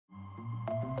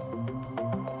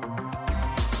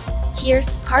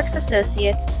Here's Parks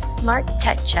Associates' Smart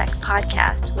Tech Check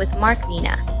podcast with Mark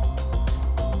Vina.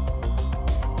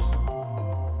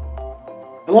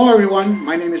 Hello, everyone.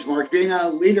 My name is Mark Vina,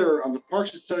 leader of the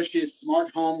Parks Associates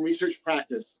Smart Home Research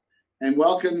Practice, and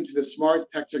welcome to the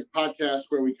Smart Tech Check podcast,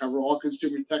 where we cover all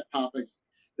consumer tech topics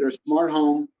that are smart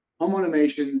home, home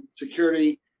automation,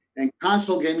 security, and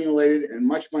console gaming related, and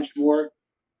much, much more.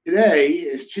 Today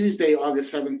is Tuesday,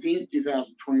 August 17th,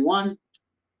 2021.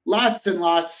 Lots and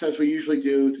lots, as we usually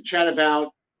do, to chat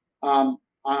about. On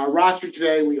our roster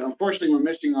today, we're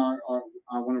missing our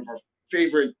one of our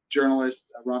favorite journalists,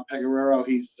 Rob Pegoraro.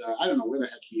 He's I don't know where the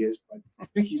heck he is, but I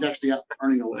think he's actually out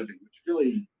earning a living, which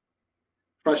really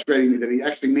frustrating me that he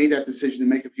actually made that decision to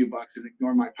make a few bucks and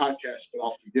ignore my podcast, but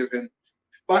I'll forgive him.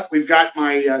 But we've got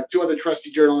my two other trusty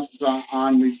journalists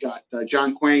on. We've got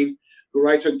John Quain, who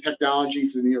writes on technology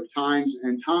for the New York Times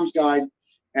and Tom's Guide,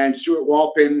 and Stuart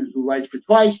Walpin, who writes for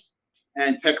Twice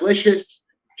and Techlicious.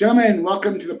 Gentlemen,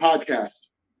 welcome to the podcast.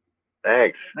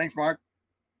 Thanks, Mark.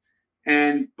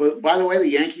 And by the way, the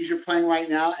Yankees are playing right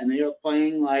now, and they are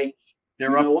playing like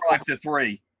they're up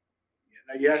 5-3.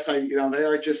 Yes, they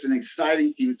are just an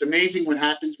exciting team. It's amazing what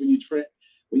happens when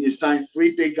you sign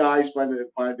three big guys by the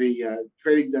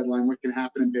trading deadline. What can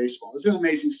happen in baseball? Isn't it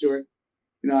amazing, Stuart?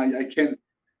 I cannot.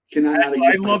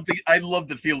 I love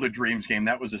the Field of Dreams game.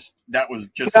 That was just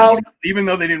even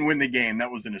though they didn't win the game,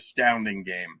 that was an astounding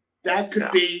game. That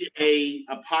could be a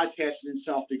podcast in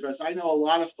itself, because I know a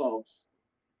lot of folks,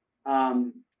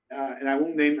 and I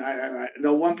won't name. I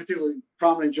know one particularly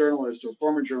prominent journalist or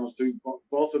former journalist who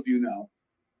both of you know,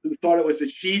 who thought it was the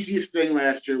cheesiest thing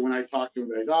last year when I talked to him.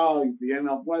 Like, oh, the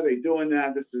ML, why are they doing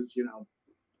that? This is,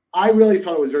 I really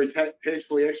thought it was very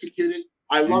tastefully executed.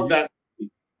 I love that.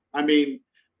 I mean,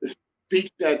 the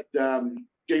speech that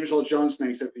James Earl Jones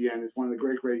makes at the end is one of the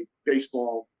great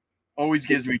baseball. Always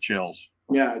gives me chills.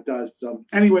 Yeah, it does.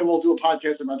 Anyway, we'll do a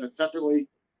podcast about that separately.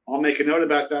 I'll make a note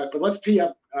about that. But let's tee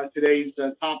up today's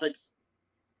topics.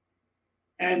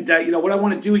 And, what I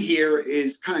want to do here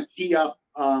is kind of tee up,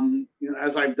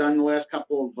 as I've done the last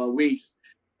couple of weeks,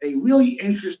 a really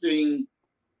interesting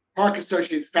Park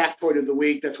Associates factoid of the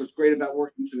week. That's what's great about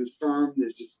working for this firm.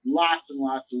 There's just lots and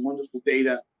lots of wonderful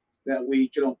data that we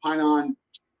can opine on.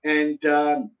 And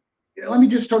let me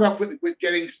just start off with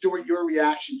getting, Stuart, your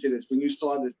reaction to this when you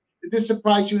saw this. Did this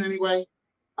surprise you in any way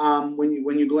when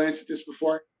you glanced at this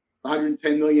before?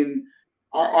 110 million.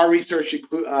 Our research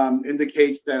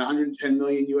indicates that 110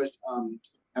 million U.S.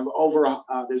 Have over.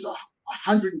 There's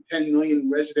 110 million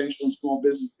residential and small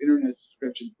business internet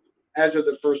subscriptions as of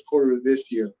the first quarter of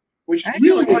this year, which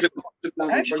really is a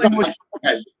number.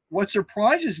 What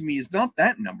surprises me is not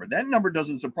that number. That number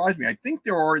doesn't surprise me. I think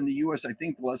there are in the U.S. I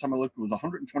think the last time I looked it was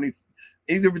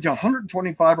either between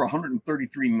 125 or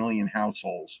 133 million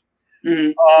households.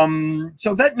 Mm-hmm.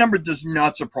 So that number does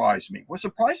not surprise me. What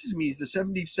surprises me is the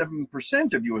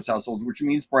 77% of U.S. households, which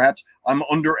means perhaps I'm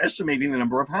underestimating the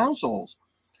number of households.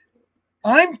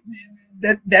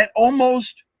 That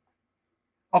almost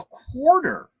a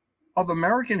quarter of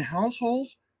American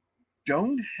households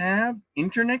don't have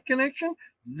internet connection.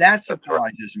 That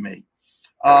surprises me.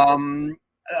 And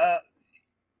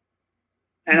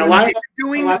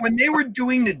when they were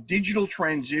doing the digital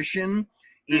transition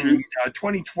in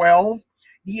 2012,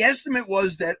 the estimate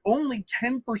was that only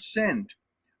 10%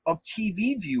 of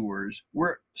TV viewers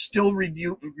were still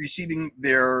receiving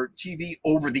their TV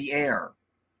over the air.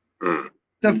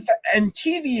 And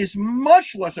TV is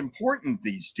much less important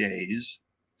these days.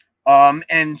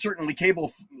 And certainly cable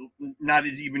not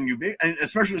as even ubiquitous, and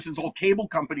especially since all cable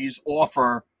companies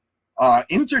offer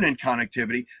internet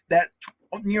connectivity, that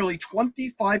nearly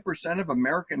 25% of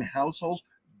American households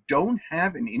don't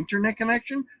have an internet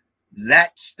connection.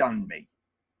 That stunned me.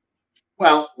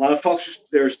 Well, a lot of folks,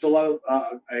 there's still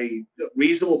a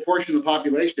reasonable portion of the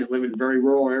population that live in very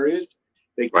rural areas.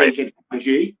 They can't get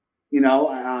 5G.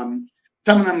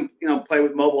 Some of them, play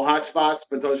with mobile hotspots,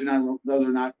 but those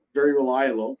are not very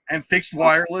reliable. And fixed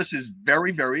wireless is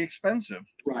very, very expensive.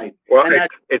 Right. Well,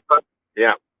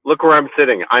 look where I'm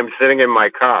sitting. I'm sitting in my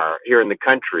car here in the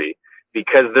country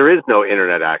because there is no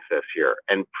internet access here.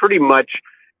 And pretty much,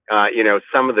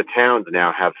 some of the towns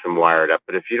now have some wired up.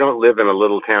 But if you don't live in a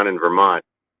little town in Vermont,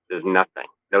 there's nothing.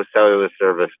 No cellular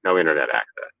service, no internet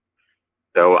access.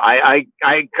 So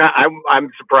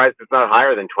I'm surprised it's not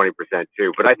higher than 20%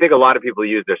 too. But I think a lot of people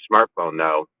use their smartphone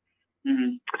though.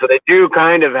 Mm-hmm. So they do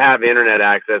kind of have internet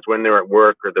access when they're at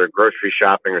work or they're grocery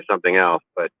shopping or something else.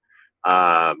 But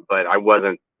I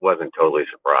wasn't totally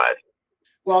surprised.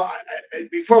 Well,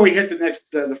 before we hit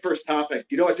the first topic,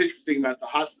 what's interesting about the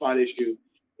hotspot issue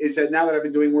is that now that I've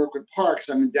been doing work with parks,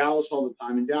 I'm in Dallas all the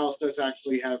time, and Dallas does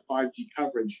actually have 5G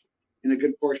coverage in a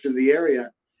good portion of the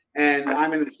area. And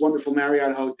I'm in this wonderful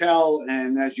Marriott hotel,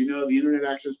 and as you know, the internet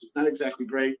access is not exactly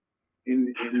great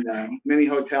in many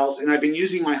hotels. And I've been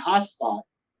using my hotspot,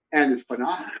 and it's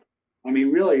phenomenal. I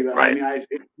mean, really, Right.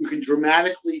 you can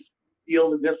dramatically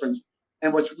feel the difference.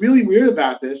 And what's really weird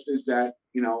about this is that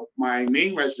my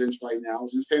main residence right now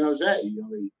is in San Jose,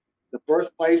 the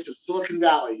birthplace of Silicon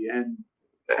Valley, and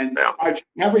Yeah.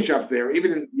 coverage up there.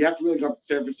 You have to really go up to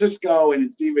San Francisco, and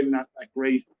it's even not that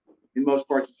great in most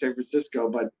parts of San Francisco.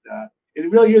 But it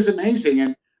really is amazing.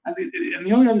 And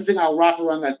the only other thing I'll wrap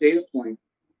around that data point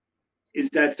is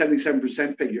that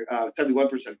 77% figure,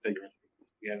 71% figure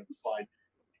we had on the slide,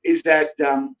 is that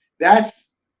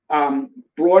that's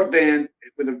broadband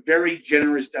with a very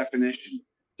generous definition.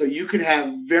 So you could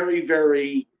have very,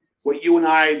 very, what you and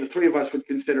I, the three of us, would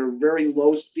consider very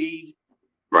low speed.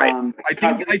 Right. I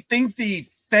think the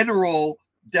federal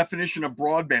definition of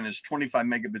broadband is 25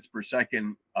 megabits per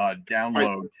second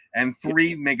download and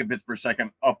 3 megabits per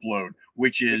second upload,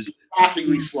 which is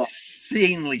shockingly slow,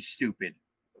 insanely stupid.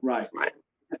 Right. Right.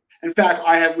 In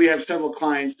fact, we have several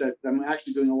clients that I'm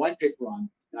actually doing a white paper on,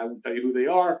 and I won't tell you who they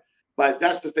are, but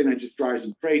that's the thing that just drives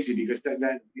them crazy, because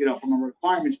that from a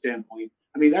requirement standpoint,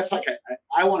 I mean, that's like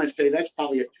I want to say that's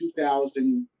probably a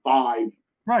 2005.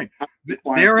 Right.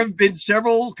 There have been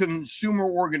several consumer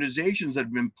organizations that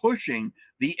have been pushing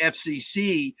the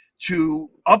FCC to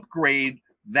upgrade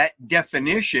that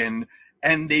definition,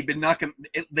 and they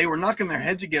were knocking their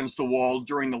heads against the wall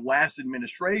during the last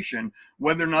administration.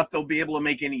 Whether or not they'll be able to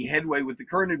make any headway with the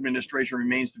current administration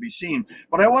remains to be seen.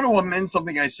 But I want to amend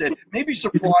something I said. Maybe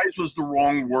surprise was the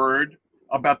wrong word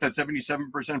about that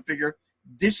 77% figure.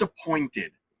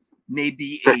 Disappointed may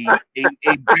be a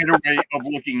better way of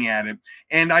looking at it.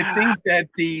 And I think that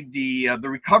the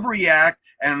Recovery Act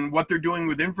and what they're doing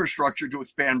with infrastructure to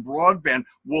expand broadband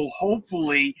will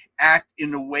hopefully act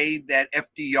in a way that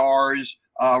FDR's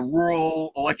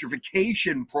rural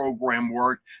electrification program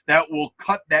worked, that will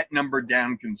cut that number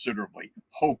down considerably.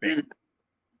 Hoping.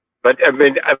 But I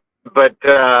mean,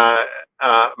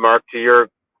 Mark, to your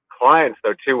clients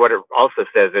though too, what it also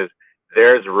says is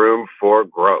there's room for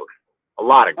growth. A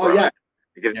lot of growth. Oh, yeah.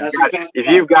 Because if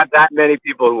you've got that many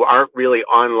people who aren't really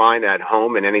online at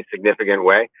home in any significant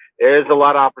way, there's a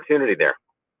lot of opportunity there.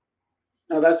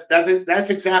 No, that's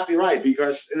exactly right.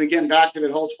 Because, and again, back to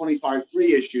that whole 25.3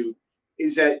 issue,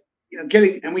 is that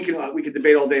getting, and we could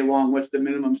debate all day long what's the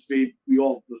minimum speed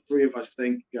the three of us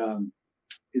think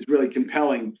is really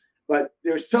compelling. But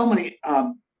there's so many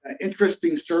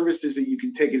interesting services that you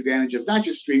can take advantage of, not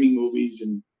just streaming movies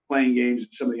and playing games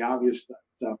and some of the obvious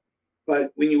stuff.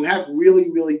 But when you have really,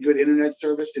 really good internet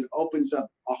service, it opens up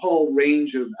a whole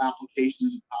range of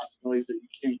applications and possibilities that you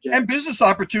can't get. And business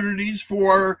opportunities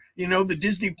for, the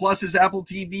Disney Pluses, Apple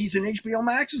TVs, and HBO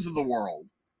Maxes of the world.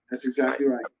 That's exactly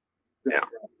right. Yeah.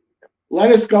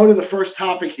 Let us go to the first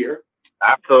topic here.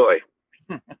 Absolutely.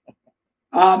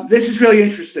 This is really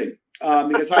interesting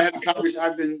because I have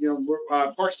I've been,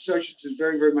 Parks Associates is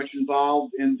very, very much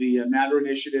involved in the Matter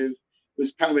initiative. It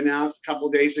was kind of announced a couple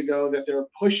of days ago that they're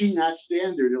pushing that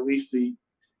standard. At least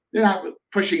they're not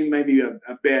pushing, maybe a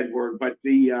bad word, but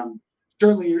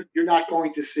certainly you're not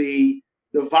going to see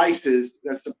devices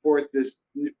that support this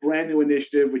brand new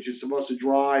initiative, which is supposed to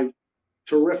drive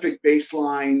terrific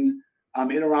baseline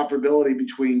interoperability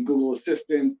between Google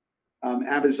Assistant,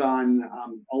 Amazon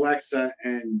Alexa,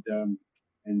 and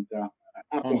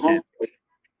Apple HomeKit.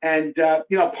 And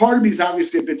part of me is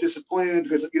obviously a bit disappointed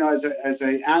because as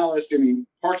an analyst,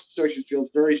 Parks Associates feels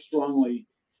very strongly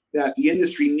that the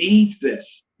industry needs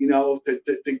this,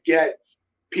 to get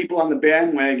people on the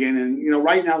bandwagon. And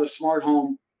right now the smart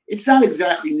home, it's not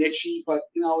exactly niche-y, but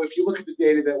if you look at the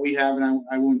data that we have, and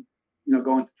I won't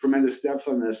go into tremendous depth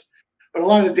on this, but a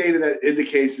lot of the data that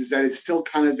indicates is that it's still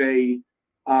kind of a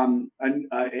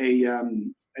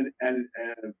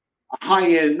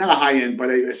high-end, not a high-end, but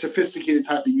a sophisticated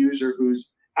type of user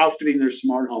who's outfitting their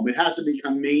smart home. It hasn't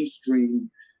become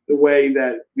mainstream the way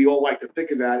that we all like to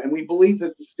think of that. And we believe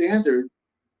that the standard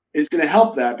is going to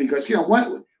help that because,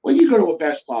 when you go to a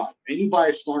Best Buy and you buy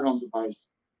a smart home device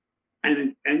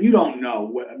and you don't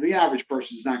know, the average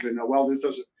person is not going to know, well,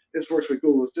 this works with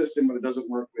Google Assistant, but it doesn't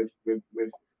work with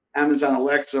Amazon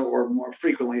Alexa, or more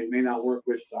frequently, it may not work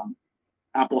with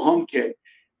Apple HomeKit.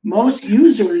 Most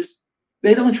users,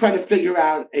 they don't try to figure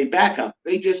out a backup.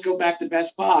 They just go back to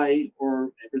Best Buy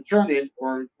or return it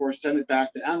or send it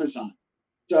back to Amazon.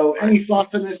 So any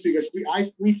thoughts on this? Because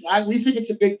we think it's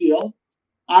a big deal.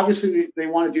 Obviously, they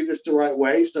want to do this the right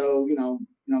way. So,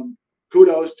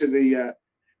 kudos to the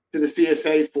to the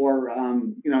CSA for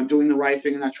doing the right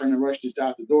thing and not trying to rush this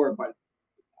out the door. But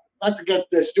I'd like to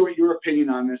get Stuart, your opinion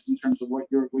on this in terms of when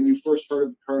you first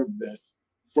heard of this.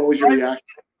 What was your reaction?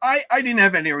 I didn't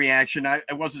have any reaction. I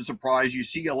wasn't surprised. You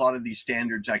see a lot of these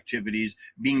standards activities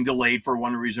being delayed for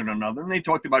one reason or another. And they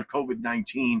talked about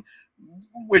COVID-19,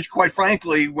 which quite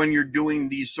frankly, when you're doing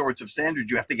these sorts of standards,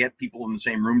 you have to get people in the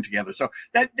same room together. So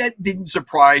that didn't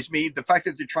surprise me. The fact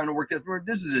that they're trying to work that through,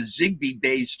 this is a Zigbee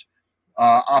based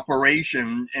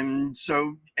operation. And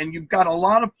you've got a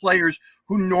lot of players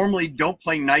who normally don't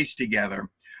play nice together.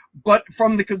 But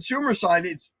from the consumer side,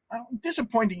 it's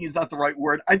disappointing is not the right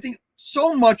word. I think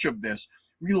so much of this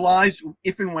relies,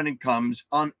 if and when it comes,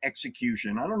 on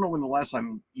execution. I don't know when the last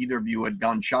time either of you had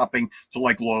gone shopping to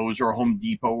like Lowe's or Home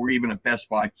Depot or even a Best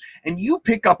Buy, and you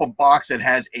pick up a box that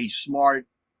has a smart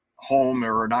home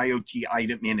or an IoT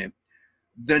item in it.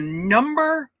 The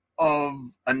number of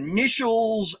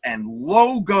initials and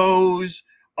logos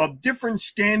of different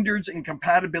standards and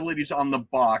compatibilities on the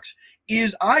box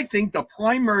is, I think, the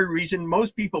primary reason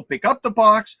most people pick up the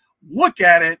box, look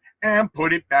at it, and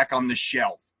put it back on the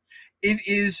shelf. It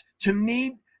is, to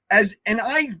me, and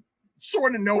I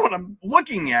sort of know what I'm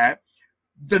looking at,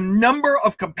 the number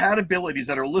of compatibilities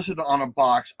that are listed on a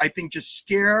box, I think, just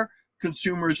scare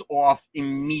consumers off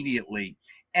immediately.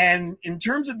 And in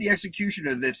terms of the execution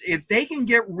of this, if they can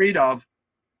get rid of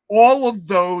all of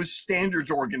those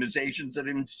standards organizations that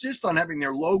insist on having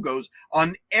their logos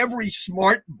on every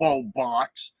smart bulb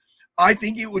box, I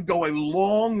think it would go a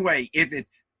long way. If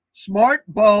smart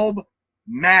bulb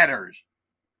matters,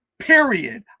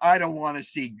 period. I don't want to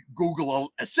see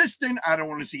Google Assistant. I don't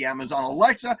want to see Amazon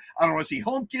Alexa. I don't want to see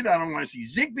HomeKit. I don't want to see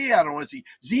Zigbee. I don't want to see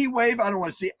Z-Wave. I don't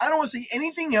want to see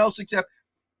anything else except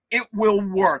it will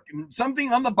work. And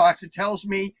something on the box that tells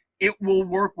me it will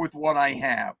work with what I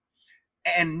have.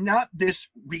 And not this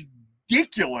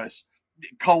ridiculous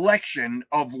collection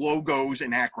of logos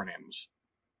and acronyms.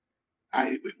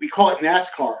 We call it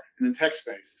NASCAR in the tech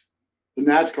space, the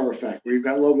NASCAR effect, where you've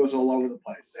got logos all over the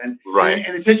place. And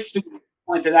it's interesting to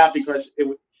point that out because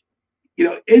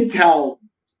Intel's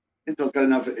got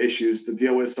enough issues to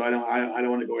deal with, so I don't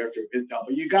want to go after Intel.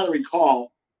 But you got to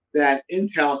recall that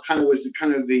Intel was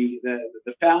the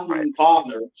founding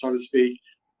father, so to speak,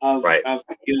 of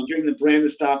getting the brand to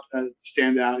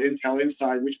stand out. Intel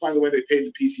Inside, which by the way they paid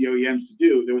the PC OEMs to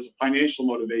do. There was a financial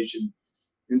motivation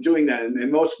in doing that,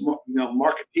 and most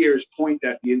marketeers point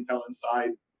at the Intel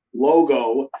Inside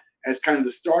logo as kind of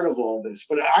the start of all this.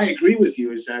 But I agree with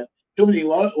you, is that too many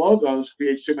logos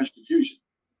creates too much confusion.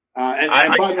 And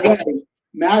by the way,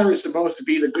 Matter is supposed to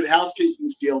be the good housekeeping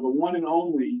seal, the one and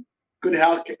only good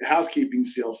housekeeping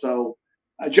seal. So,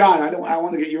 John, I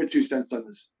want to get your 2 cents on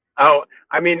this. Oh,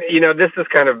 I mean, this is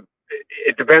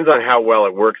it depends on how well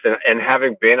it works. And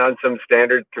having been on some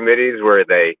standards committees where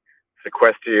they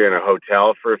sequester you in a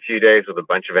hotel for a few days with a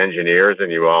bunch of engineers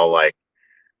and you all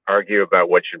argue about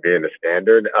what should be in the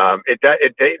standard,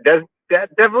 that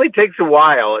definitely takes a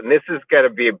while. And this has got to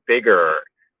be a bigger,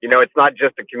 it's not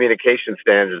just the communication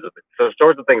standards. So the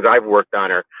sorts of things I've worked on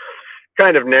are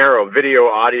kind of narrow: video,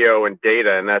 audio, and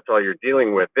data, and that's all you're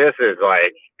dealing with. This is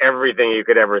everything you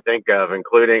could ever think of,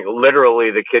 including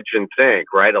literally the kitchen sink,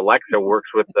 right? Alexa works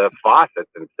with the faucets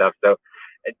and stuff. So,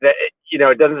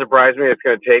 it doesn't surprise me it's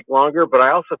going to take longer, but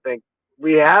I also think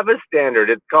we have a standard.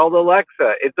 It's called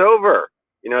Alexa. It's over.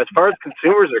 As far as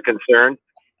consumers are concerned,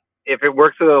 if it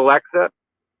works with Alexa,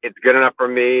 it's good enough for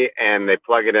me, and they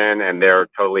plug it in and they're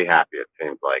totally happy, it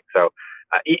seems like. So,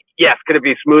 yes, could it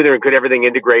be smoother and could everything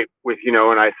integrate with,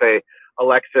 when I say,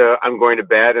 Alexa, I'm going to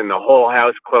bed, and the whole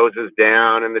house closes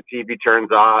down and the TV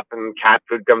turns off and cat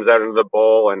food comes out into the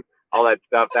bowl and all that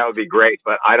stuff? That would be great.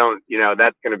 But I don't,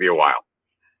 that's going to be a while.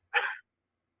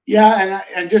 Yeah.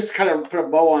 And just to kind of put a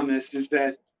bow on this is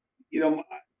that,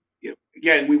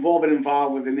 again, we've all been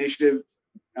involved with initiative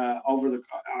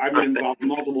I've been involved in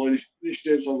multiple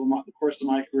initiatives over the course of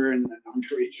my career, and I'm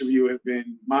sure each of you have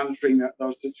been monitoring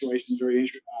those situations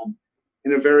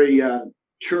in a very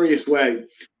curious way.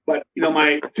 But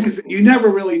you never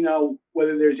really know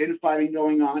whether there's infighting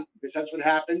going on, because that's what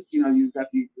happens. You've got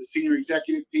the senior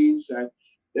executive teams that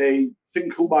they sing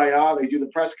kumbaya, they do the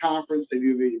press conference, they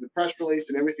do the press release,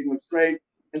 and everything looks great.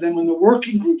 And then when the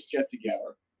working groups get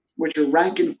together, which are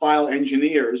rank and file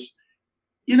engineers,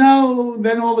 then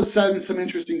all of a sudden some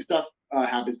interesting stuff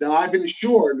happens. Now, I've been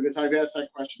assured, because I've asked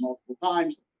that question multiple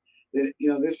times, that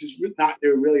this is not,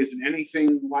 there really isn't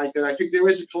anything like that. I think there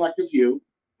is a collective view,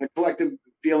 a collective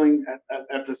feeling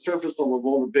at the surface level of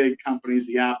all the big companies,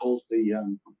 the Apples,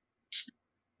 the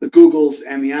Googles,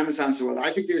 and the Amazons.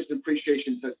 I think there's an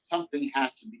appreciation that something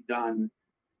has to be done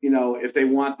if they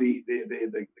want the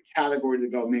category to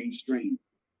go mainstream.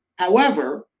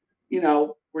 However,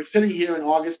 we're sitting here in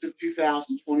August of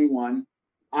 2021.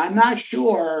 I'm not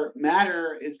sure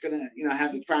Matter is going to,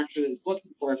 have the traction it's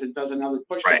looking for if it does another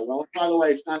push. Right. Well, by the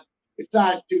way, it's not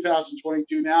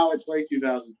 2022 now. It's late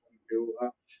 2022.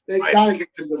 They've got to get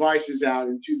some devices out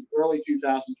in early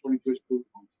 2022 as proof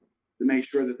points to make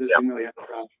sure that this thing really has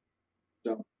traction.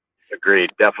 So,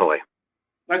 agreed, definitely.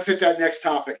 Let's hit that next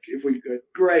topic if we could.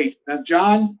 Great. Now,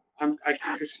 John, and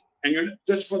you're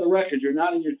just for the record, you're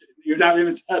not in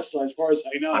a Tesla, as far as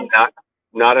I know. I'm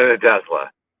not in a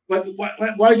Tesla. But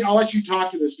I'll let you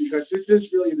talk to this because this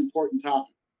is really an important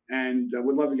topic, and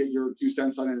would love to get your 2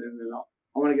 cents on it, and then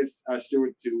I want to get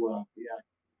Stuart to react.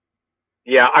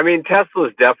 Yeah, I mean, Tesla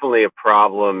is definitely a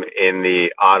problem in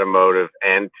the automotive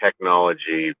and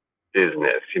technology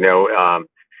business.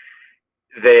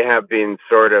 They have been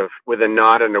sort of, with a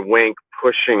nod and a wink,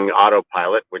 pushing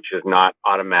autopilot, which is not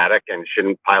automatic and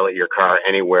shouldn't pilot your car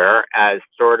anywhere, as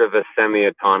sort of a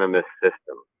semi-autonomous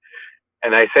system.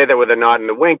 And I say that with a nod and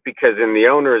a wink because in the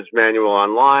owner's manual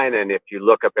online, and if you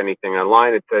look up anything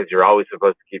online, it says you're always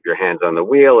supposed to keep your hands on the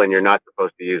wheel and you're not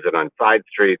supposed to use it on side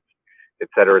streets, et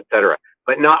cetera, et cetera.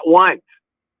 But not once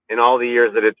in all the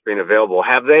years that it's been available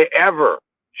have they ever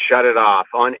shut it off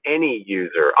on any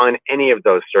user, on any of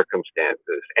those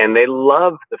circumstances. And they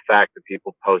love the fact that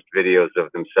people post videos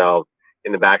of themselves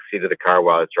in the backseat of the car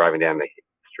while it's driving down the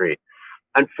street.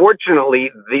 Unfortunately,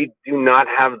 they do not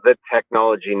have the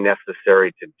technology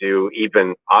necessary to do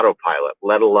even autopilot,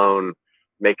 let alone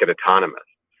make it autonomous.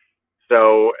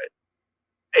 So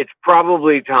it's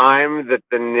probably time that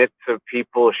the nits of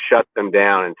people shut them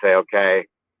down and say, okay,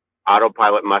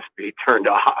 autopilot must be turned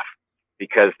off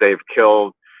because they've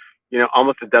killed,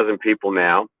 almost a dozen people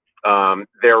now.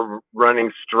 They're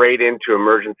running straight into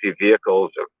emergency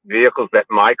vehicles that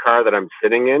my car that I'm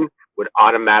sitting in would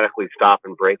automatically stop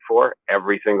and brake for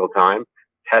every single time.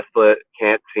 Tesla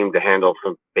can't seem to handle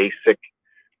some basic,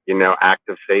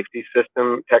 active safety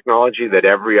system technology that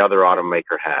every other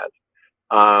automaker has.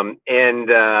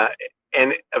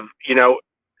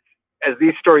 As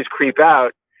these stories creep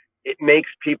out, it makes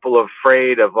people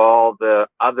afraid of all the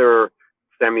other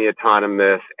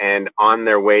semi-autonomous and on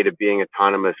their way to being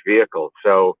autonomous vehicles.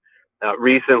 So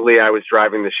recently I was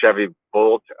driving the Chevy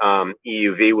Bolt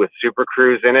EUV with Super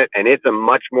Cruise in it, and it's a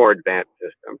much more advanced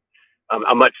system,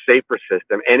 a much safer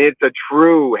system, and it's a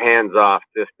true hands-off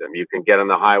system. You can get on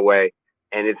the highway,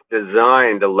 and it's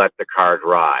designed to let the car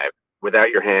drive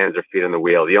without your hands or feet on the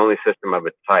wheel, the only system of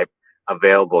its type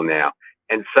available now.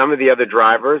 And some of the other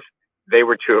drivers, they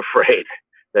were too afraid.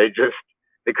 They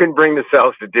couldn't bring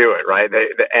themselves to do it, right?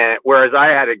 Whereas I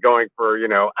had it going for,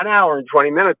 an hour and 20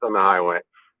 minutes on the highway.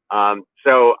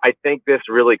 So I think this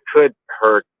really could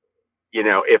hurt,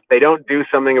 if they don't do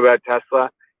something about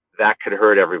Tesla, that could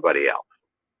hurt everybody else.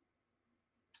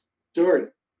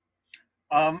 Stuart.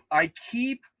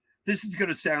 This is going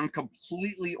to sound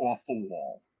completely off the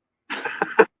wall.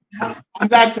 I'm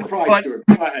not surprised, Stuart.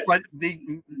 Go ahead. But the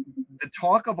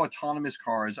talk of autonomous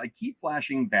cars, I keep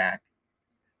flashing back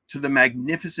to the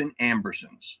Magnificent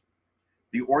Ambersons,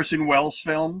 the Orson Welles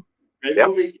film.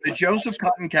 The Joseph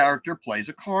Cotton character plays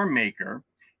a car maker,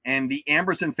 and the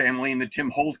Amberson family and the Tim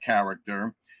Holt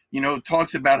character,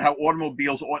 talks about how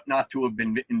automobiles ought not to have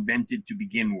been invented to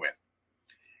begin with.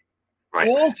 Right.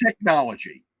 All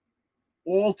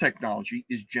technology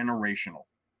is generational,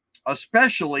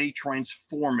 especially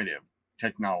transformative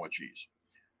technologies.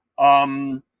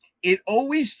 It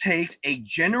always takes a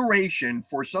generation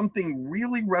for something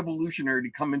really revolutionary to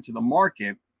come into the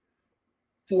market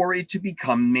for it to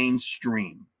become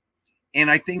mainstream.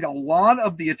 And I think a lot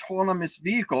of the autonomous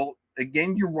vehicle,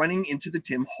 again, you're running into the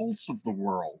Tim Holtz of the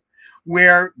world,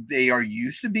 where they are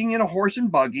used to being in a horse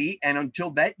and buggy. And until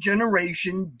that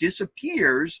generation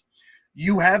disappears,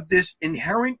 you have this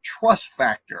inherent trust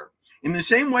factor. In the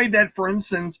same way that, for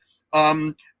instance,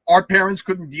 our parents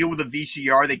couldn't deal with a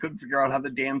VCR. They couldn't figure out how the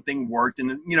damn thing worked.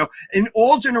 And, in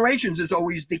all generations, it's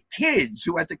always the kids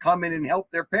who had to come in and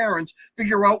help their parents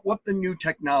figure out what the new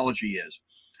technology is.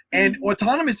 And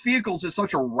autonomous vehicles is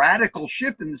such a radical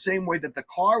shift in the same way that the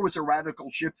car was a radical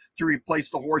shift to replace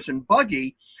the horse and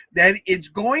buggy, that it's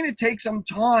going to take some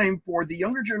time for the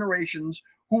younger generations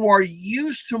who are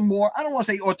used to more, I don't want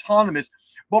to say autonomous,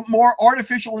 but more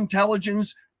artificial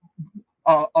intelligence,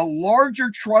 a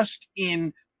larger trust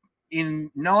in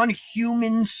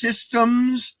non-human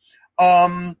systems,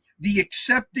 the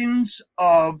acceptance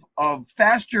of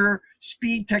faster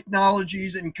speed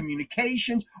technologies and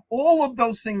communications. All of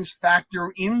those things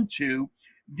factor into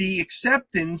the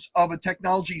acceptance of a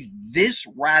technology this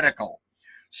radical.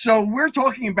 So we're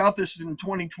talking about this in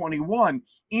 2021.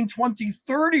 In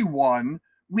 2031,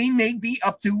 we may be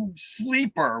up to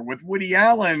Sleeper with Woody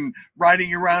Allen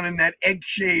riding around in that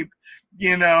egg-shaped,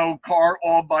 car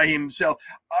all by himself.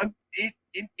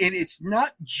 It's not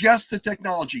just the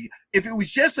technology. If it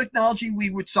was just technology, we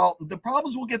would solve the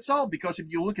problems. Will get solved because if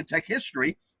you look at tech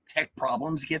history, tech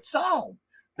problems get solved.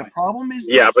 The problem is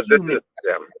I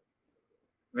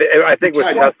think with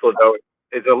Tesla though,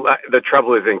 the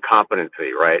trouble is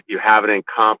incompetency, right? You have an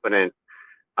incompetent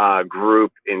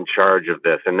group in charge of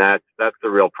this, and that's the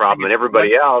real problem. And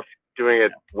everybody else doing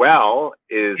it well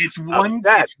is it's one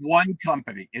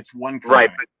company. It's one company.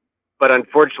 Right. But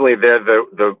unfortunately,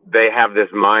 they have this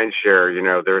mind share.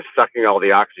 They're sucking all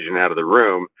the oxygen out of the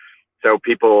room. So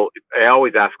I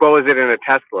always ask, well, is it in a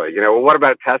Tesla? Well, what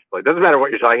about Tesla? It doesn't matter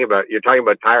what you're talking about. You're talking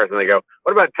about tires, and they go,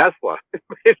 what about Tesla?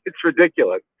 It's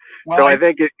ridiculous. Well, so I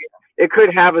think it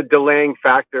could have a delaying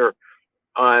factor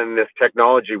on this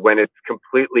technology when it's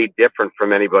completely different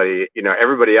from anybody.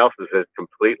 Everybody else is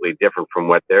completely different from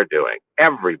what they're doing.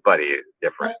 Everybody is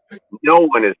different. No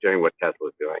one is doing what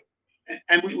Tesla's doing.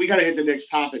 And we got to hit the next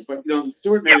topic, but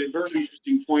Stuart made a very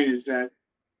interesting point: is that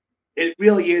it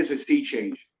really is a sea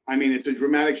change. I mean, it's a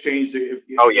dramatic change.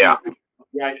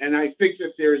 Right. And I think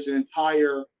that there's an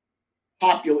entire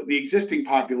the existing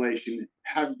population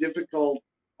have a difficult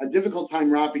time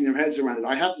wrapping their heads around it.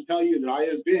 I have to tell you that I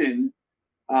have been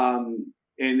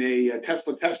in a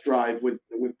Tesla test drive with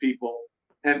people,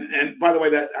 and by the way,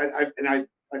 that I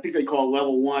think they call it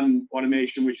level 1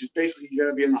 automation, which is basically you got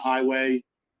to be in the highway.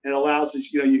 It allows us,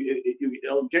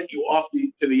 it'll get you off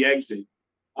to the exit,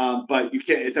 but you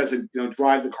can't. It doesn't,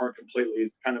 drive the car completely.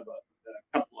 It's kind of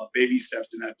a couple of baby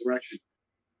steps in that direction.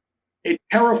 It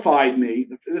terrified me.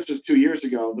 This was 2 years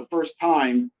ago. The first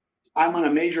time I'm on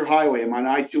a major highway. I'm on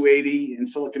I-280 in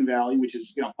Silicon Valley, which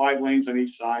is 5 lanes on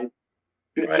each side,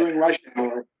 during rush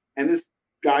hour, and this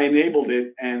guy enabled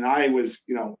it, and I was,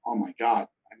 oh my God,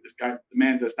 the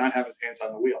man does not have his hands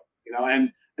on the wheel,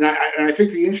 And I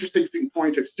think the interesting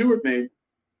point that Stuart made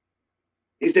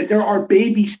is that there are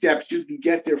baby steps you can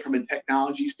get there from a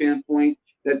technology standpoint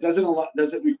that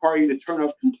doesn't require you to turn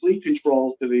off complete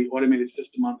control to the automated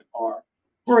system on the car.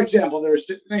 For example,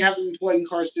 they have them in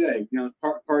cars today.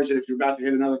 Cars that if you're about to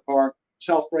hit another car,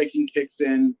 self-braking kicks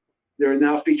in. There are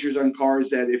now features on cars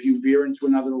that if you veer into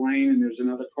another lane and there's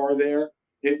another car there,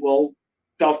 it will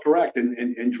self-correct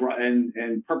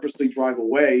and purposely drive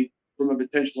away from a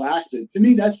potential accident. To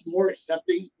me, that's more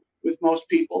accepting with most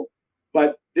people.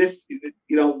 But this,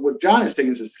 what John is saying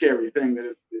is a scary thing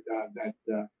that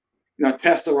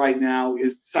Tesla right now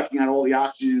is sucking out all the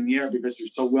oxygen in the air because they're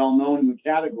so well known in the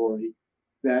category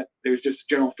that there's just a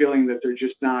general feeling that they're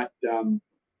just not, from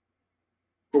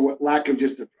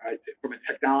a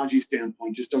technology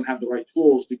standpoint, just don't have the right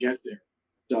tools to get there.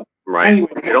 So anyway,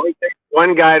 it only takes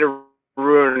one guy to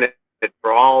ruin it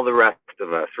for all the rest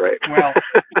of us, right? Well,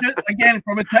 again,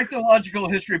 from a technological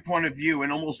history point of view,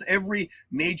 in almost every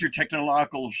major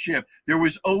technological shift, there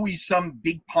was always some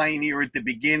big pioneer at the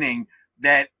beginning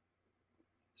that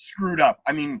screwed up.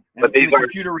 I mean, in the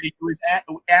computer age,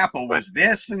 Apple was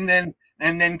this, and then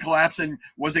collapsed. And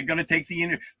was it going to take the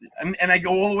and I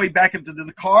go all the way back into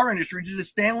the car industry to the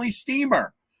Stanley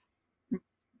Steamer.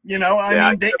 I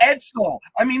mean, the Edsel.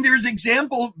 I mean, there's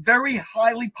very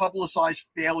highly publicized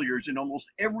failures in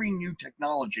almost every new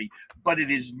technology, but it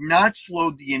has not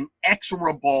slowed the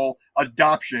inexorable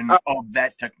adoption of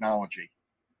that technology.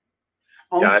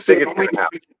 I think it's going to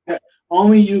happen.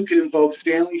 Only you can invoke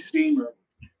Stanley Steamer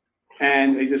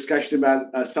and a discussion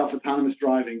about self-autonomous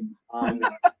driving. I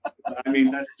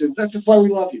mean, that's why we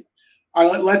love you. All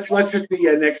right, let's hit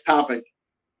the next topic.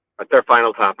 That's our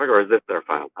final topic, or is this our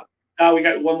final topic? We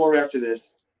got one more after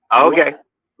this. Okay.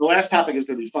 The last topic is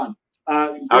going to be fun.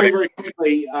 Very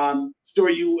quickly,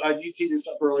 Stuart, you teed this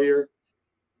up earlier.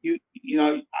 It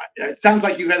sounds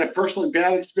like you had a personally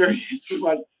bad experience,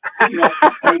 but how did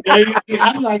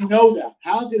I know that?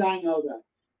 How did I know that?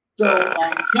 So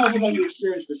tell us about your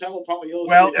experience, because that will probably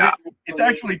illustrate. Well, it's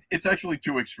actually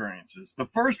two experiences. The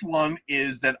first one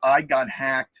is that I got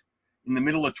hacked in the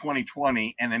middle of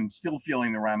 2020, and I'm still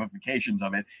feeling the ramifications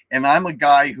of it. And I'm a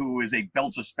guy who is a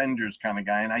belt suspenders kind of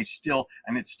guy, and it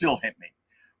still hit me.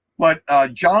 But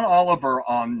John Oliver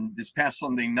on this past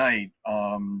Sunday night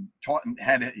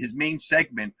had his main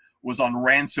segment was on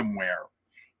ransomware.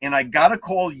 And I got a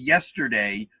call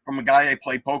yesterday from a guy I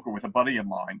play poker with, a buddy of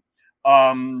mine,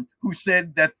 who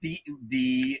said that the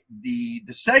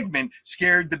segment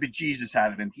scared the bejesus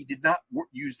out of him. He did not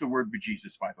use the word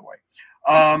bejesus, by the way.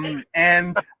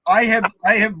 And I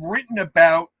have written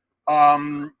about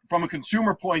from a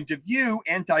consumer point of view,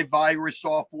 antivirus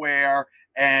software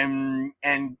and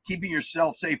keeping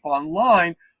yourself safe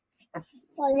online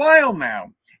for a while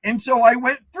now. And so I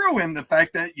went through him the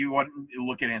fact that you want to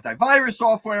look at antivirus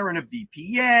software and a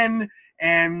VPN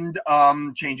and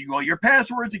changing all your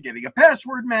passwords and getting a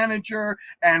password manager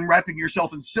and wrapping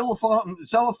yourself in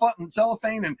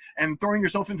cellophane and throwing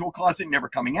yourself into a closet and never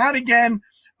coming out again.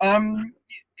 And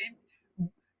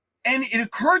it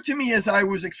occurred to me as I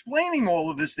was explaining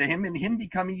all of this to him and him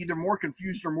becoming either more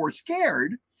confused or more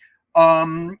scared,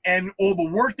 and all the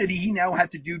work that he now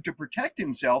had to do to protect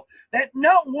himself, that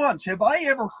not once have I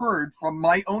ever heard from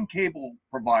my own cable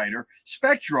provider,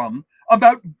 Spectrum,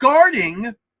 about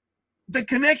guarding the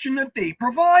connection that they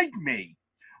provide me.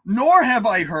 Nor have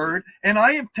I heard, and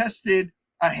I have tested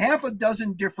a half a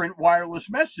dozen different wireless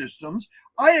mesh systems,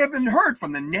 I haven't heard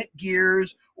from the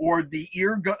Netgears or the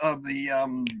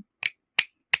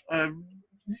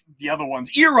the other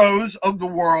ones, Eeros of the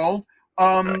world,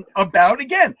 about,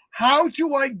 again, how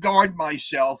do I guard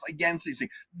myself against these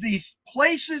things? These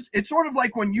places, it's sort of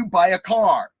like when you buy a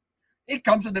car. It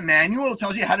comes with a manual. It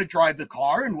tells you how to drive the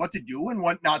car and what to do and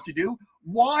what not to do.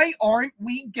 Why aren't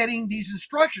we getting these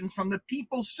instructions from the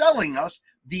people selling us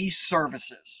these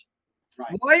services?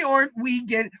 Right.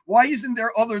 Why isn't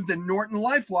there, other than Norton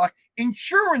LifeLock,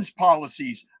 insurance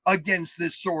policies against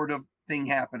this sort of thing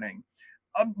happening?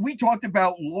 We talked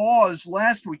about laws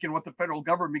last week and what the federal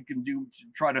government can do to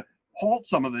try to halt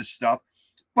some of this stuff.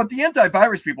 But the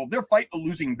antivirus people, they're fighting a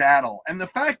losing battle. And the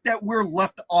fact that we're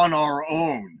left on our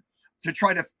own to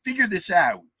try to figure this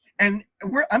out, and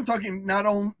I'm talking not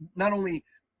only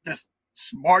the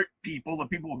smart people, the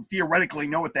people who theoretically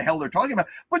know what the hell they're talking about,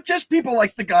 but just people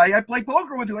like the guy I play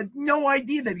poker with who had no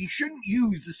idea that he shouldn't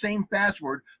use the same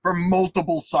password for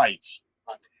multiple sites.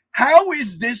 How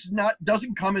is this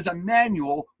doesn't come as a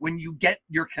manual when you get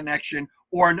your connection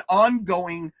or an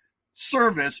ongoing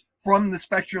service from the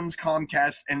Spectrums,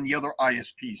 Comcast, and the other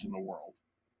ISPs in the world?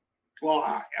 Well,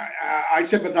 I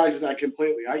sympathize with that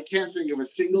completely. I can't think of a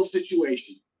single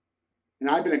situation, and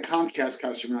I've been a Comcast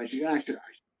customer. I should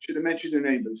have mentioned their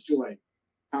name, but it's too late.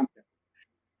 Comcast.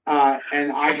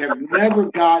 And I have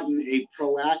never gotten a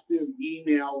proactive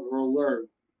email or alert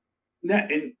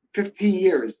in 15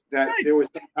 years that there was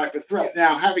some type of threat.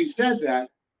 Now, having said that,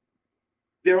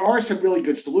 there are some really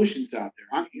good solutions out there.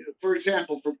 For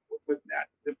example, with that,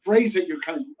 the phrase that you're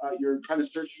kind of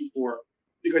searching for,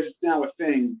 because it's now a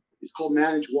thing, is called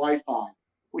managed Wi-Fi,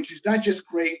 which is not just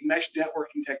great mesh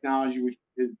networking technology, which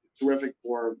is terrific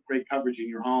for great coverage in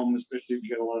your home, especially if you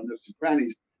get a lot of nooks and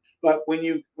crannies. But when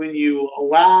you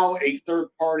allow a third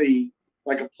party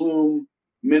like a Plume,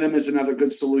 Minim is another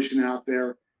good solution out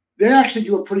there. They actually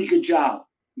do a pretty good job,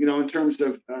 in terms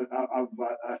of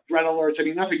threat alerts. I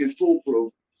mean, nothing is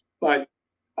foolproof, but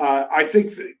I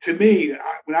think to me,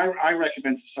 when I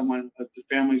recommend to someone, to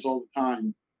families all the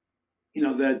time,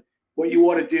 that what you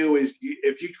ought to do is,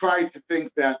 if you try to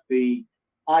think that the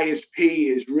ISP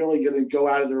is really going to go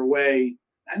out of their way,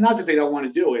 and not that they don't want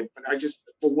to do it, but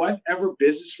for whatever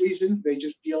business reason, they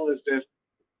just feel as if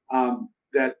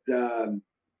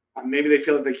maybe they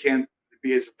feel that they can't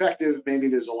be as effective. Maybe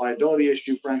there's a liability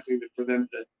issue, frankly, for them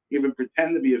to even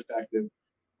pretend to be effective.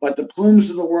 But the Plumes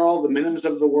of the world, the Minims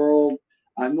of the world,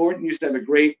 Norton used to have a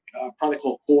great product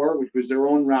called Core, which was their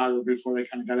own router before they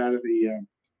kind of got out of the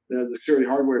security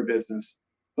hardware business.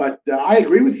 But I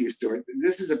agree with you, Stuart.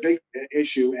 This is a big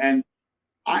issue, and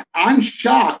I'm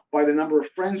shocked by the number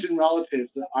of friends and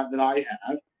relatives that I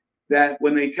have, that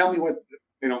when they tell me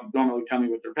they don't normally tell me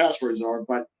what their passwords are,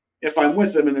 but if I'm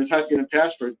with them and they're typing in a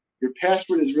password, your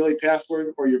password is really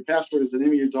password, or your password is the name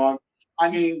of your dog.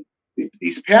 I mean,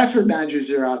 these password managers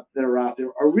that are out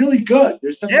there are really good.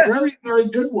 There's some very, very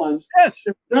good ones. Yes.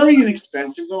 They're very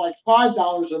inexpensive. They're like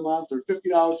 $5 a month or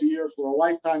 $50 a year for a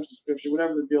lifetime subscription,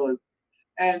 whatever the deal is.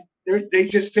 And they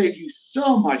just save you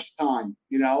so much time,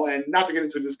 and not to get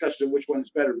into a discussion of which one is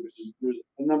better, because there's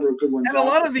a number of good ones. And a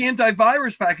lot of the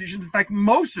antivirus packages, in fact,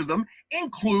 most of them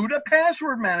include a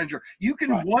password manager. You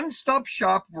can one-stop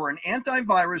shop for an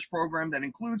antivirus program that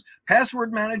includes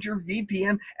password manager,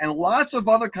 VPN, and lots of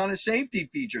other kind of safety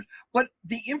features. But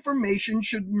the information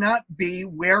should not be,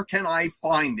 where can I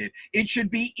find it? It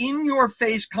should be in your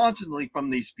face constantly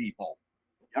from these people.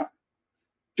 Yeah.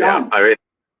 John. Yeah,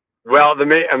 well, the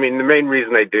main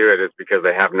reason they do it is because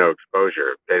they have no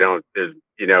exposure. They don't,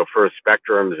 for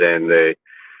Spectrums and the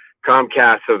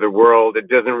Comcast of the world, it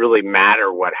doesn't really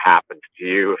matter what happens to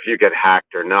you, if you get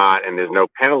hacked or not, and there's no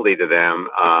penalty to them.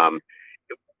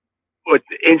 What's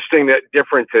interesting, that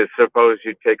difference is, suppose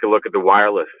you take a look at the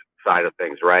wireless side of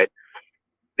things, right?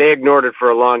 They they ignored it for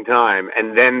a long time,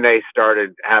 and then they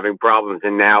started having problems.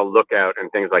 And now Lookout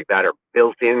and things like that are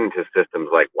built into systems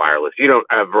like wireless. You don't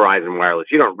have Verizon Wireless.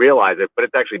 You don't realize it, but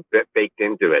it's actually baked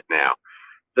into it now.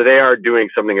 So they are doing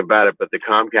something about it, but the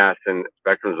Comcast and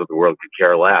Spectrums of the world could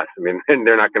care less. I mean,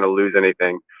 they're not going to lose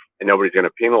anything, and nobody's going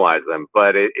to penalize them.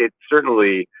 But it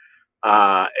certainly,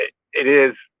 it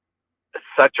is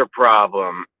such a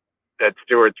problem that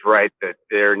Stuart's right that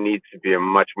there needs to be a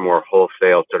much more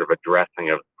wholesale sort of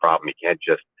addressing of the problem. You can't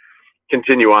just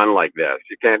continue on like this.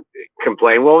 You can't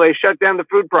complain, well, they shut down the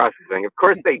food processing. Of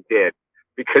course they did,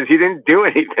 because you didn't do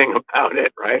anything about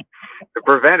it, right, to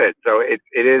prevent it. So it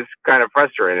is kind of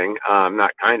frustrating. Not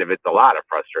kind of, it's a lot of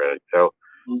frustrating. So,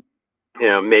 you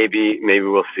know, maybe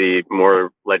we'll see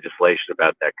more legislation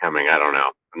about that coming. I don't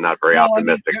know. I'm not very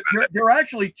optimistic. I mean, there are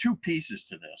actually two pieces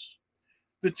to this.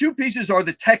 The two pieces are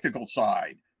the technical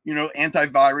side, you know,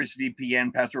 antivirus,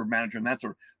 VPN, password manager, and that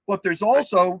sort of. But there's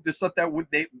also the stuff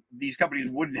that these companies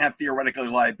wouldn't have theoretically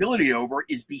liability over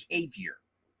is behavior.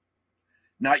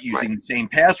 Not using the same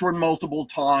password multiple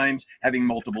times, having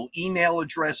multiple email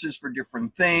addresses for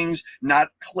different things, not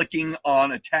clicking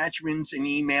on attachments in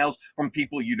emails from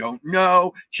people you don't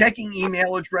know, checking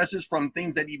email addresses from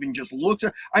things that even just looks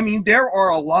at. I mean, there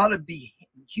are a lot of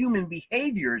human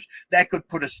behaviors that could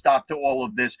put a stop to all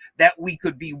of this that we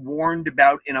could be warned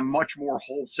about in a much more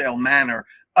wholesale manner,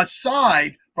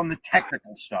 aside from the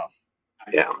technical stuff.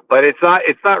 Yeah, but it's not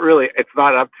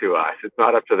up to us. It's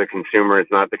not up to the consumer. It's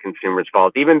not the consumer's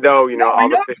fault, even though, you know, all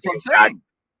the things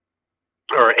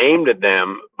are aimed at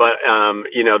them. But,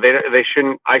 you know, I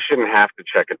shouldn't have to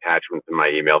check attachments in my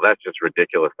email. That's just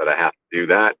ridiculous that I have to do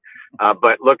that.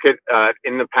 But look at,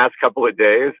 in the past couple of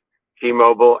days,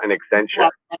 T-Mobile and Accenture.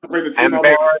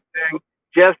 Embarrassing,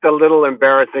 just a little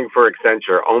embarrassing for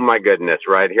Accenture. Oh my goodness,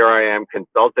 right? Here I am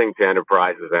consulting to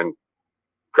enterprises and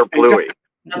kerplooey.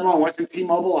 Wasn't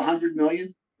T-Mobile 100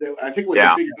 million? I think it was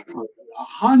a big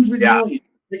 100 million.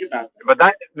 Think about that. But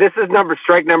this is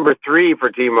strike number 3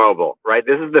 for T-Mobile, right?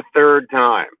 This is the third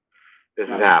time this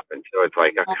has happened. So it's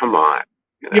like, oh, come on.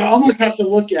 You almost have to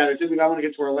look at it. I want to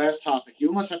get to our last topic. You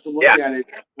almost have to look at it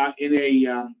in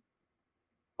a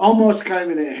almost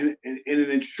kind of in an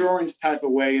insurance type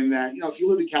of way, in that, you know, if you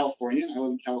live in California, I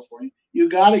live in California, you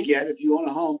got to get, if you own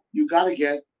a home, you got to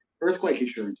get earthquake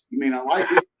insurance. You may not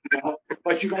like it, you know,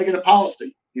 but you got to get a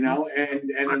policy, you know,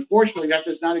 and unfortunately that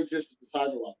does not exist at the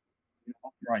cyber level. You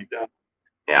know? Right.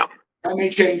 That may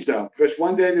change though, because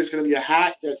one day there's going to be a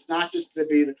hack that's not just going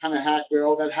to be the kind of hack where,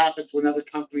 oh, that happened to another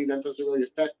company, that doesn't really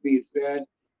affect me, it's bad.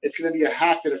 It's going to be a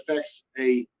hack that affects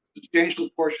a substantial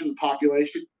portion of the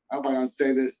population. I hope I don't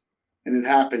say this, and it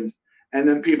happens, and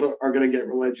then people are going to get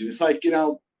religion. It's like, you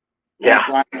know,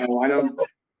 I don't.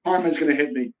 Karma's going to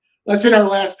hit me. Let's hit our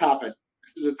last topic.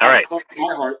 This is a topic close to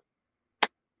my heart.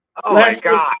 Oh my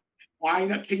God! I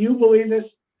know. Can you believe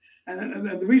this? And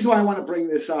the reason why I want to bring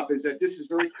this up is that this is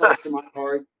very close to my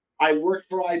heart. I worked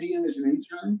for IBM as an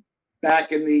intern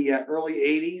back in the early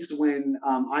 80s when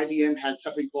IBM had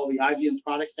something called the IBM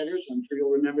Product Centers. I'm sure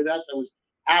you'll remember that. That was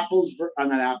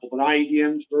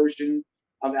IBM's version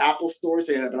of Apple stores.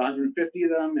 They had about 150 of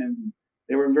them, and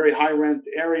they were in very high rent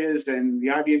areas. And the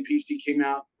IBM PC came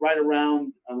out right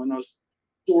around when those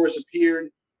stores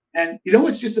appeared. And you know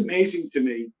what's just amazing to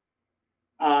me?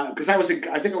 Because I think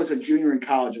I was a junior in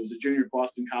college. I was a junior at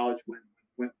Boston College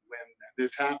when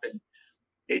this happened.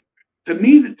 To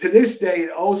me, to this day,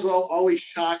 it always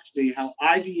shocks me how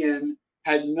IBM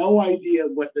had no idea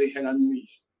what they had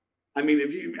unleashed. I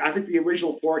mean, I think the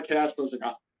original forecast was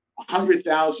like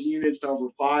 100,000 units over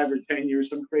 5 or 10 years,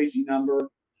 some crazy number.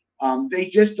 They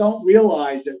just don't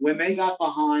realize that when they got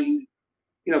behind,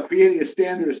 you know, creating a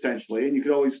standard essentially, and you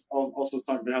could always also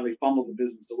talk about how they fumbled the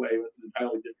business away with an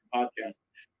entirely different podcast.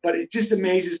 But it just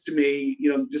amazes to me, you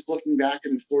know, just looking back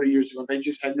in 40 years ago, they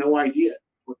just had no idea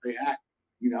what they had,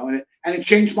 you know, and it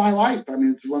changed my life. I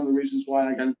mean, it's one of the reasons why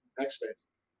I got into the tech space.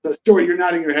 So, Stuart, you're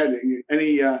nodding your head.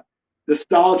 Any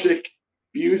nostalgic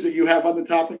views that you have on the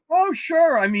topic? Oh,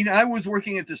 sure. I mean, I was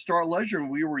working at the Star Ledger, and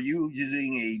we were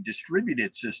using a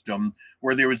distributed system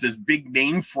where there was this big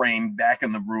mainframe back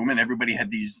in the room, and everybody had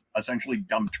these essentially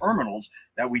dumb terminals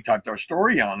that we typed our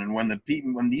story on. And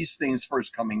when these things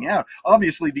first coming out,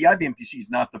 obviously the IBM PC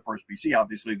is not the first PC.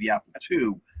 Obviously, the Apple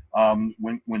II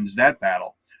wins that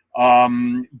battle.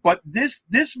 But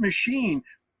this machine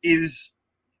is,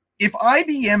 if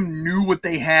IBM knew what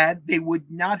they had, they would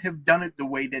not have done it the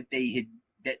way that they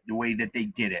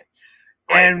did it.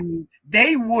 Right. And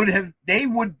they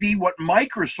would be what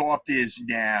Microsoft is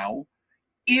now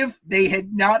if they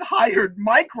had not hired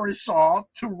Microsoft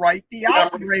to write the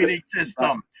operating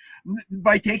system.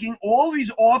 by taking all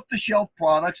these off-the-shelf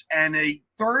products and a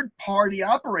third-party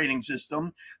operating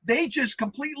system, they just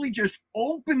completely just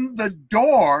opened the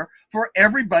door for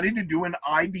everybody to do an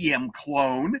IBM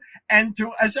clone and to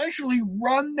essentially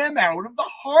run them out of the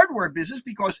hardware business,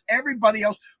 because everybody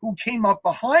else who came up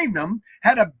behind them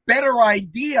had a better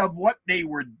idea of what they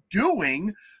were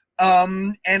doing.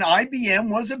 And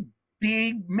IBM was a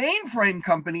big mainframe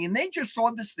company, and they just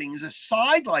saw this thing as a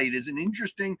sidelight, as an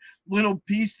interesting little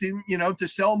piece to, to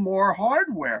sell more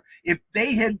hardware. If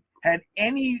they had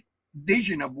any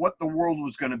vision of what the world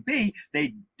was going to be,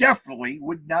 they definitely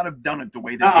would not have done it the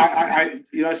way that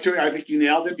they did. Stuart, I think you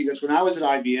nailed it, because when I was at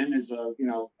IBM as a,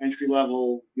 entry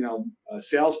level,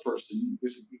 salesperson,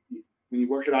 when you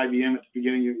work at IBM at the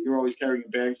beginning, you're always carrying a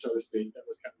bag, so to speak. That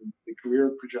was kind of the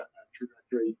career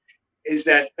trajectory. Is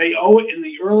that they owe it in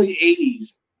the early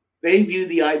 80s. They viewed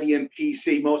the IBM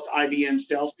PC, most IBM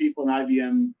salespeople and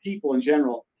IBM people in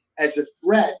general, as a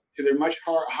threat to their much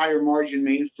higher margin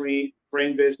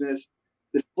mainframe business.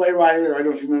 Display Writer, I don't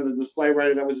know if you remember the Display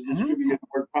Writer, that was a distributed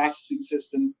word processing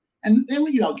system. And then,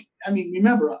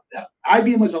 remember,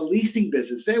 IBM was a leasing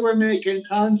business. They were making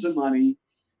tons of money,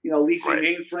 leasing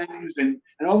mainframes. And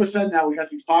all of a sudden now we got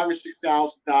these $5,000 or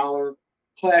 $6,000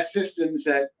 class systems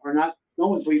that are not, no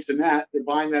one's leasing that. They're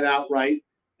buying that outright.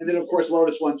 And then, of course,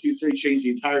 Lotus 1-2-3 changed the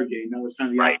entire game. That was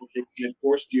kind of the application that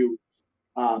forced you.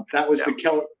 That was the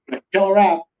killer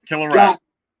app. Killer app.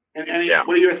 And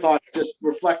what are your thoughts, just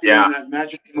reflecting on that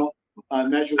magical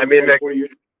 40 years?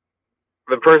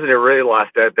 The person who really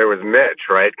lost that there was Mitch,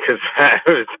 right? Because it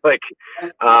was like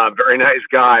very nice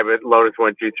guy, but Lotus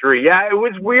 1-2-3. Yeah, it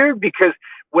was weird because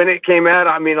when it came out,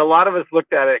 a lot of us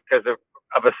looked at it because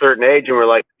of a certain age, and we're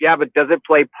like, yeah, but does it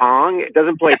play Pong? It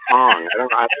doesn't play Pong.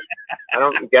 I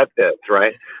don't get this,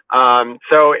 right?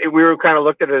 So we were kind of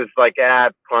looked at it as like,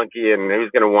 clunky, and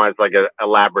who's going to want like an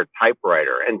elaborate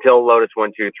typewriter, until Lotus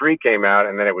 1-2-3 came out,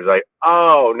 and then it was like,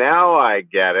 oh, now I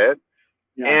get it.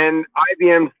 Yes. And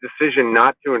IBM's decision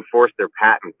not to enforce their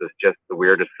patents is just the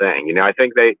weirdest thing. I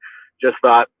think they just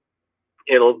thought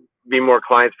it'll be more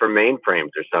clients for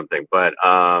mainframes or something, but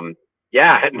and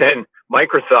then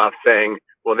Microsoft saying,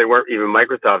 well, they weren't even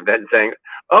Microsoft then saying,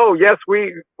 oh, yes,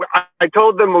 I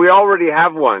told them we already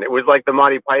have one. It was like the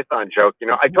Monty Python joke,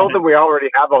 I told them we already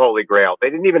have a Holy Grail. They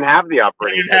didn't even have the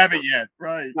operating system. They didn't have it yet,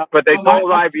 right. But they told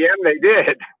IBM they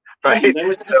did, right? They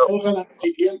were on that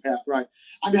CPM path, right.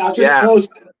 I'll just close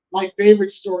my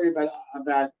favorite story about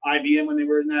IBM when they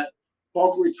were in that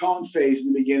Boca Raton phase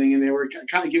in the beginning, and they were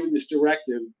kind of giving this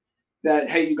directive that,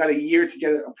 hey, you've got a year to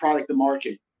get a product to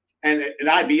market. And at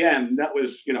IBM, that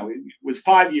was, it was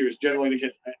 5 years generally to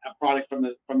get a product from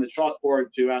the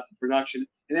chalkboard to out to production,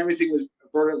 and everything was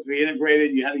vertically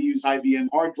integrated. You had to use IBM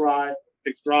hard drive,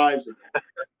 fixed drives, and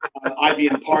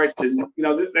IBM parts, and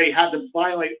they had to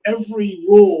violate every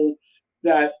rule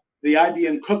that the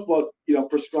IBM cookbook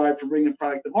prescribed for bringing a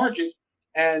product to market.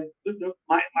 And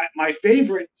my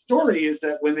favorite story is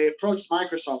that when they approached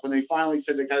Microsoft, when they finally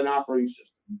said they got an operating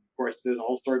system, of course, there's a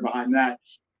whole story behind that.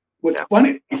 What's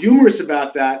funny, humorous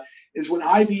about that is when the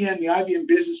IBM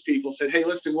business people said, hey,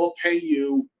 listen, we'll pay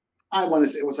you, I want to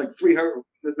say it was like back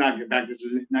this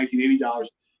is $1980,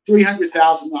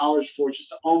 $300,000 for just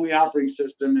to own the operating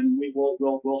system, and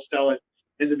we'll sell it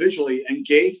individually. And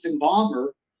Gates and Ballmer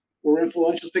were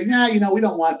influential, saying, we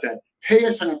don't want that. Pay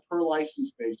us on a per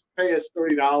license basis. Pay us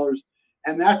 $30.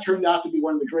 And that turned out to be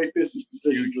one of the great business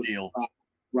decisions. Huge deal.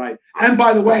 Right. And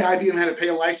by the way, IBM had to pay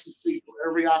a license fee for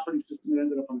every operating system that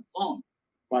ended up on the phone,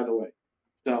 by the way.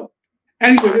 So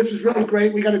anyway, this was really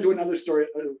great. We got to do another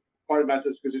part about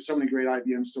this because there's so many great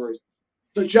IBM stories.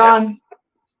 So John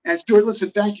and Stuart, listen,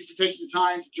 thank you for taking the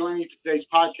time to join me for today's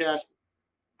podcast.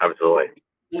 Absolutely.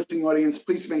 Listening audience,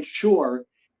 please make sure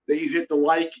that you hit the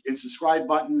like and subscribe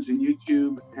buttons in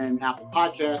YouTube and Apple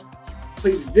Podcasts.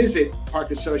 Please visit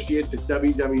Park Associates at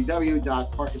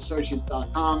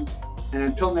www.parkassociates.com. And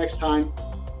until next time,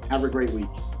 have a great week.